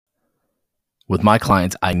With my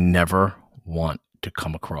clients, I never want to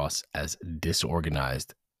come across as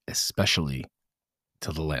disorganized, especially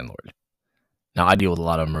to the landlord. Now, I deal with a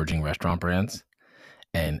lot of emerging restaurant brands,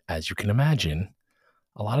 and as you can imagine,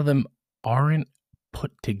 a lot of them aren't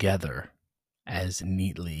put together as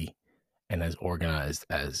neatly and as organized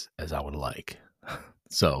as I would like.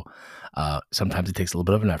 So sometimes it takes a little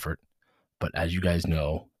bit of an effort, but as you guys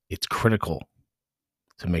know, it's critical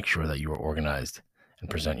to make sure that you are organized and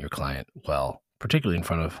present your client well, particularly in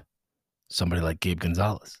front of somebody like Gabe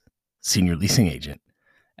Gonzalez, senior leasing agent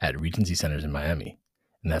at Regency Centers in Miami.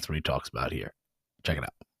 And that's what he talks about here. Check it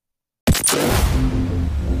out.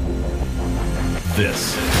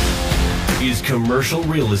 This is Commercial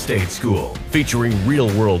Real Estate School, featuring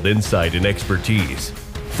real-world insight and expertise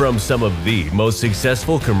from some of the most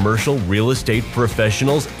successful commercial real estate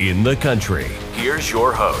professionals in the country. Here's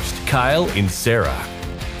your host, Kyle and Sarah.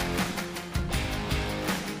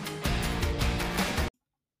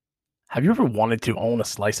 Have you ever wanted to own a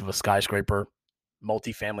slice of a skyscraper,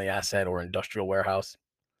 multifamily asset, or industrial warehouse?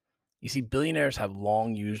 You see, billionaires have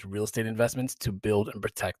long used real estate investments to build and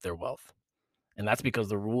protect their wealth. And that's because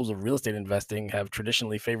the rules of real estate investing have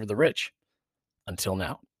traditionally favored the rich, until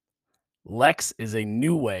now. Lex is a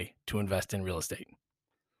new way to invest in real estate.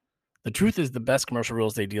 The truth is, the best commercial real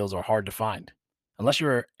estate deals are hard to find. Unless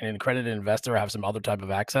you're an accredited investor or have some other type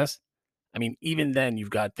of access. I mean, even then, you've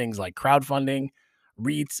got things like crowdfunding,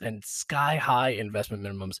 REITs, and sky-high investment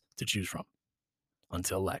minimums to choose from.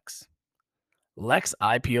 Until Lex. Lex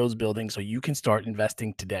IPOs buildings so you can start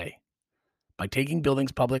investing today. By taking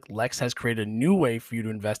buildings public, Lex has created a new way for you to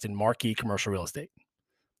invest in marquee commercial real estate.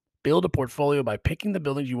 Build a portfolio by picking the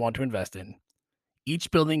buildings you want to invest in. Each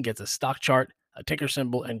building gets a stock chart, a ticker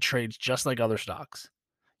symbol, and trades just like other stocks.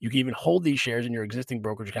 You can even hold these shares in your existing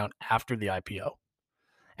brokerage account after the IPO.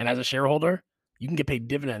 And as a shareholder, you can get paid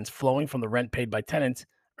dividends flowing from the rent paid by tenants,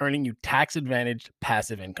 earning you tax-advantaged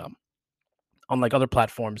passive income. Unlike other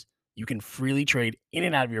platforms, you can freely trade in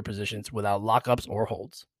and out of your positions without lockups or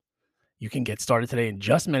holds. You can get started today in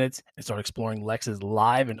just minutes and start exploring Lex's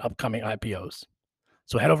live and upcoming IPOs.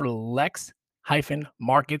 So head over to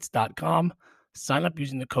lex-markets.com, sign up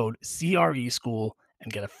using the code CRESchool,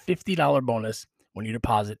 and get a $50 bonus when you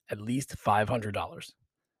deposit at least $500.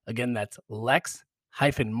 Again, that's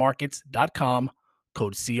lex-markets.com,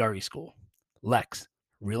 code CRESchool. Lex,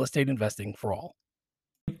 real estate investing for all.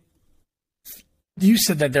 You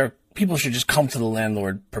said that people should just come to the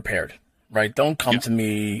landlord prepared, right? Don't come to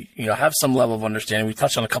me, have some level of understanding. We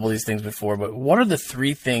touched on a couple of these things before, but what are the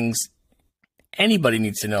three things anybody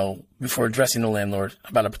needs to know before addressing the landlord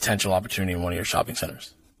about a potential opportunity in one of your shopping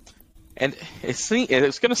centers? And it's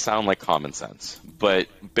going to sound like common sense, but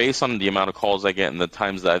based on the amount of calls I get and the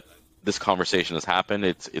times that this conversation has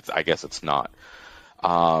happened, I guess it's not.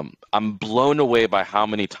 I'm blown away by how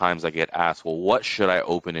many times I get asked, well, what should I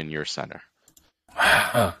open in your center?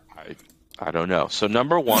 I don't know. So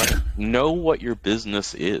number one, know what your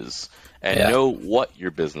business is and know what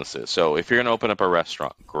your business is. So if you're going to open up a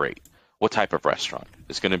restaurant, great. What type of restaurant?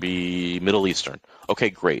 It's going to be Middle Eastern. Okay,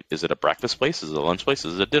 great. Is it a breakfast place? Is it a lunch place?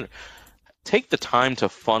 Is it a dinner? Take the time to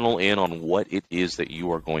funnel in on what it is that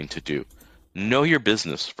you are going to do. Know your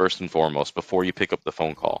business first and foremost before you pick up the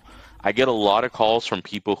phone call. I get a lot of calls from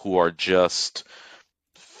people who are just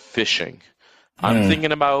fishing. I'm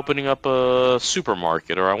thinking about opening up a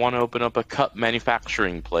supermarket, or I want to open up a cup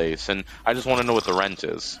manufacturing place, and I just want to know what the rent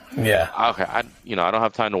is. Yeah. Okay. I don't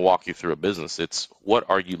have time to walk you through a business. It's what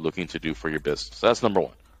are you looking to do for your business? That's number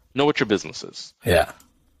one. Know what your business is. Yeah.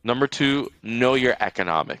 Number two, know your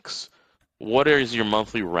economics. What is your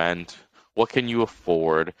monthly rent? What can you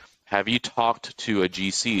afford? Have you talked to a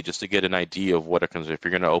GC just to get an idea of what it comes? If you're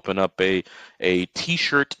going to open up a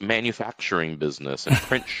T-shirt manufacturing business and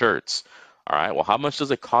print shirts. All right, well, how much does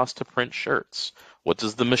it cost to print shirts? What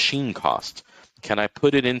does the machine cost? Can I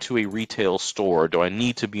put it into a retail store? Do I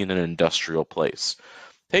need to be in an industrial place?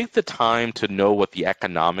 Take the time to know what the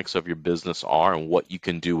economics of your business are and what you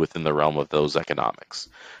can do within the realm of those economics.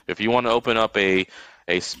 If you want to open up a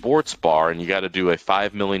sports bar and you got to do a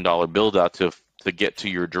 $5 million build out to get to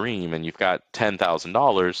your dream and you've got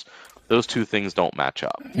 $10,000, those two things don't match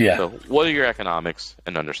up. Yeah. So what are your economics,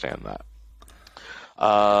 and understand that.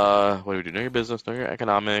 What do we do? Know your business, know your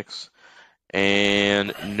economics,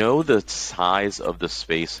 and know the size of the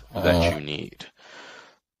space that you need.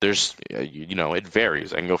 There's, it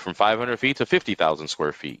varies. I can go from 500 feet to 50,000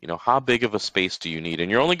 square feet. How big of a space do you need? And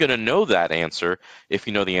you're only going to know that answer if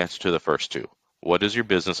you know the answer to the first two. What is your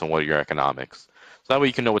business and what are your economics? So that way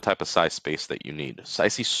you can know what type of size space that you need. So I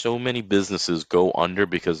see so many businesses go under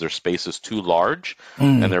because their space is too large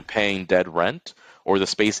and they're paying dead rent, or the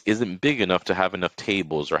space isn't big enough to have enough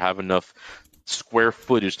tables or have enough square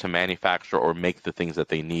footage to manufacture or make the things that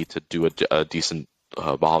they need to do a decent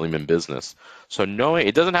volume in business. So knowing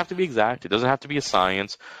it doesn't have to be exact, it doesn't have to be a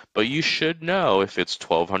science, but you should know if it's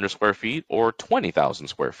 1,200 square feet or 20,000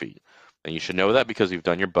 square feet. And you should know that because you've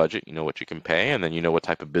done your budget, you know what you can pay, and then you know what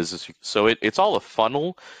type of business. So it's all a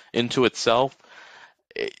funnel into itself.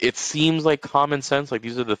 It seems like common sense, like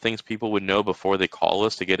these are the things people would know before they call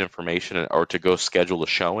us to get information or to go schedule a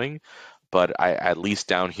showing. But at least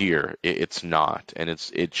down here, it's not, and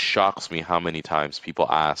it shocks me how many times people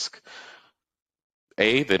ask.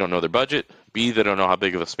 A, they don't know their budget. B, they don't know how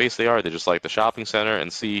big of a space they are. They just like the shopping center.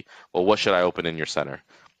 And C, well, what should I open in your center?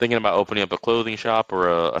 Thinking about opening up a clothing shop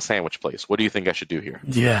or a sandwich place. What do you think I should do here?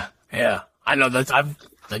 Yeah. I know that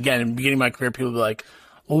again, in the beginning of my career, people be like,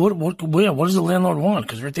 well, what does the landlord want?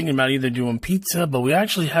 Because we're thinking about either doing pizza, but we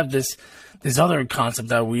actually have this other concept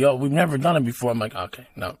that we've never done it before. I'm like, okay,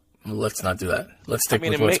 no. Let's not do that. Let's stick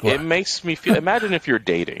with what's going on. It makes me feel. Imagine if you're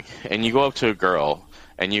dating and you go up to a girl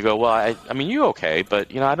and you go, well, I mean, you okay,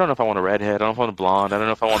 but I don't know if I want a redhead. I don't know if I want a blonde. I don't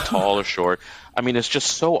know if I want tall or short. I mean, it's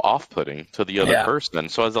just so off-putting to the other person.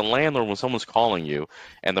 So as a landlord, when someone's calling you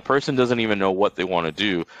and the person doesn't even know what they want to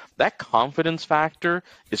do, that confidence factor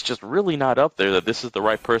is just really not up there that this is the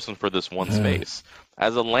right person for this one space.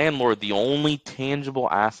 As a landlord, the only tangible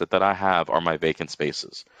asset that I have are my vacant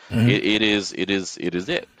spaces. It is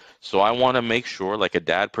it. So I want to make sure, like a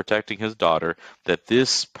dad protecting his daughter, that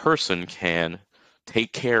this person can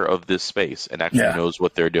take care of this space and actually knows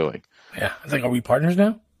what they're doing. Yeah. I think, are we partners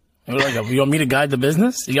now? You want me to guide the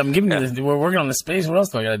business? I'm giving you this. We're working on the space. What else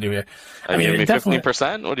do I got to do here? I mean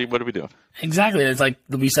 15%? What are we doing? Exactly. It's like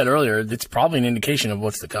we said earlier, it's probably an indication of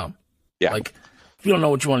what's to come. Yeah. Like, if you don't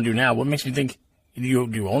know what you want to do now, what makes me think, do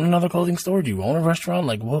you own another clothing store? Do you own a restaurant?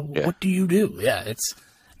 Like, what do you do? Yeah, it's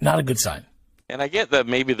not a good sign. And I get that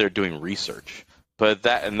maybe they're doing research, but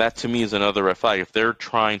that to me is another red flag. If they're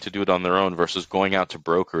trying to do it on their own versus going out to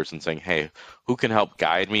brokers and saying, hey, who can help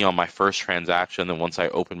guide me on my first transaction? Then once I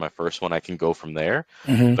open my first one, I can go from there.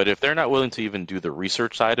 But if they're not willing to even do the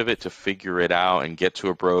research side of it to figure it out and get to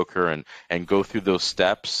a broker and go through those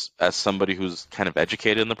steps as somebody who's kind of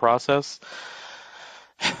educated in the process,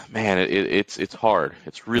 man, it's hard.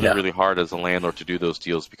 It's really hard as a landlord to do those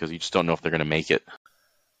deals because you just don't know if they're going to make it.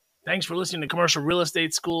 Thanks for listening to Commercial Real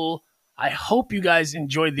Estate School. I hope you guys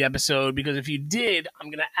enjoyed the episode, because if you did,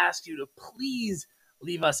 I'm going to ask you to please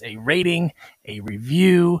leave us a rating, a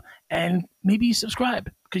review, and maybe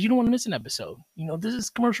subscribe, because you don't want to miss an episode. This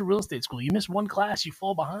is Commercial Real Estate School. You miss one class, you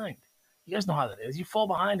fall behind. You guys know how that is. You fall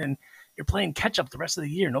behind and you're playing catch up the rest of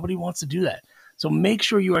the year. Nobody wants to do that. So make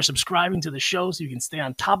sure you are subscribing to the show so you can stay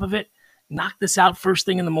on top of it. Knock this out first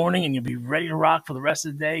thing in the morning and you'll be ready to rock for the rest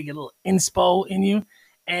of the day. Get a little inspo in you.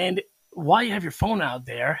 And while you have your phone out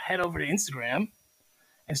there, head over to Instagram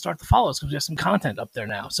and start to follow us, because we have some content up there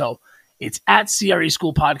now. So it's at CRE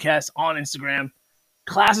School Podcast on Instagram.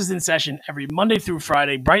 Classes in session every Monday through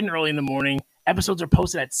Friday, bright and early in the morning. Episodes are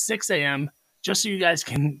posted at 6 a.m. just so you guys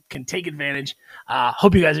can take advantage.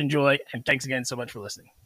 Hope you guys enjoy, and thanks again so much for listening.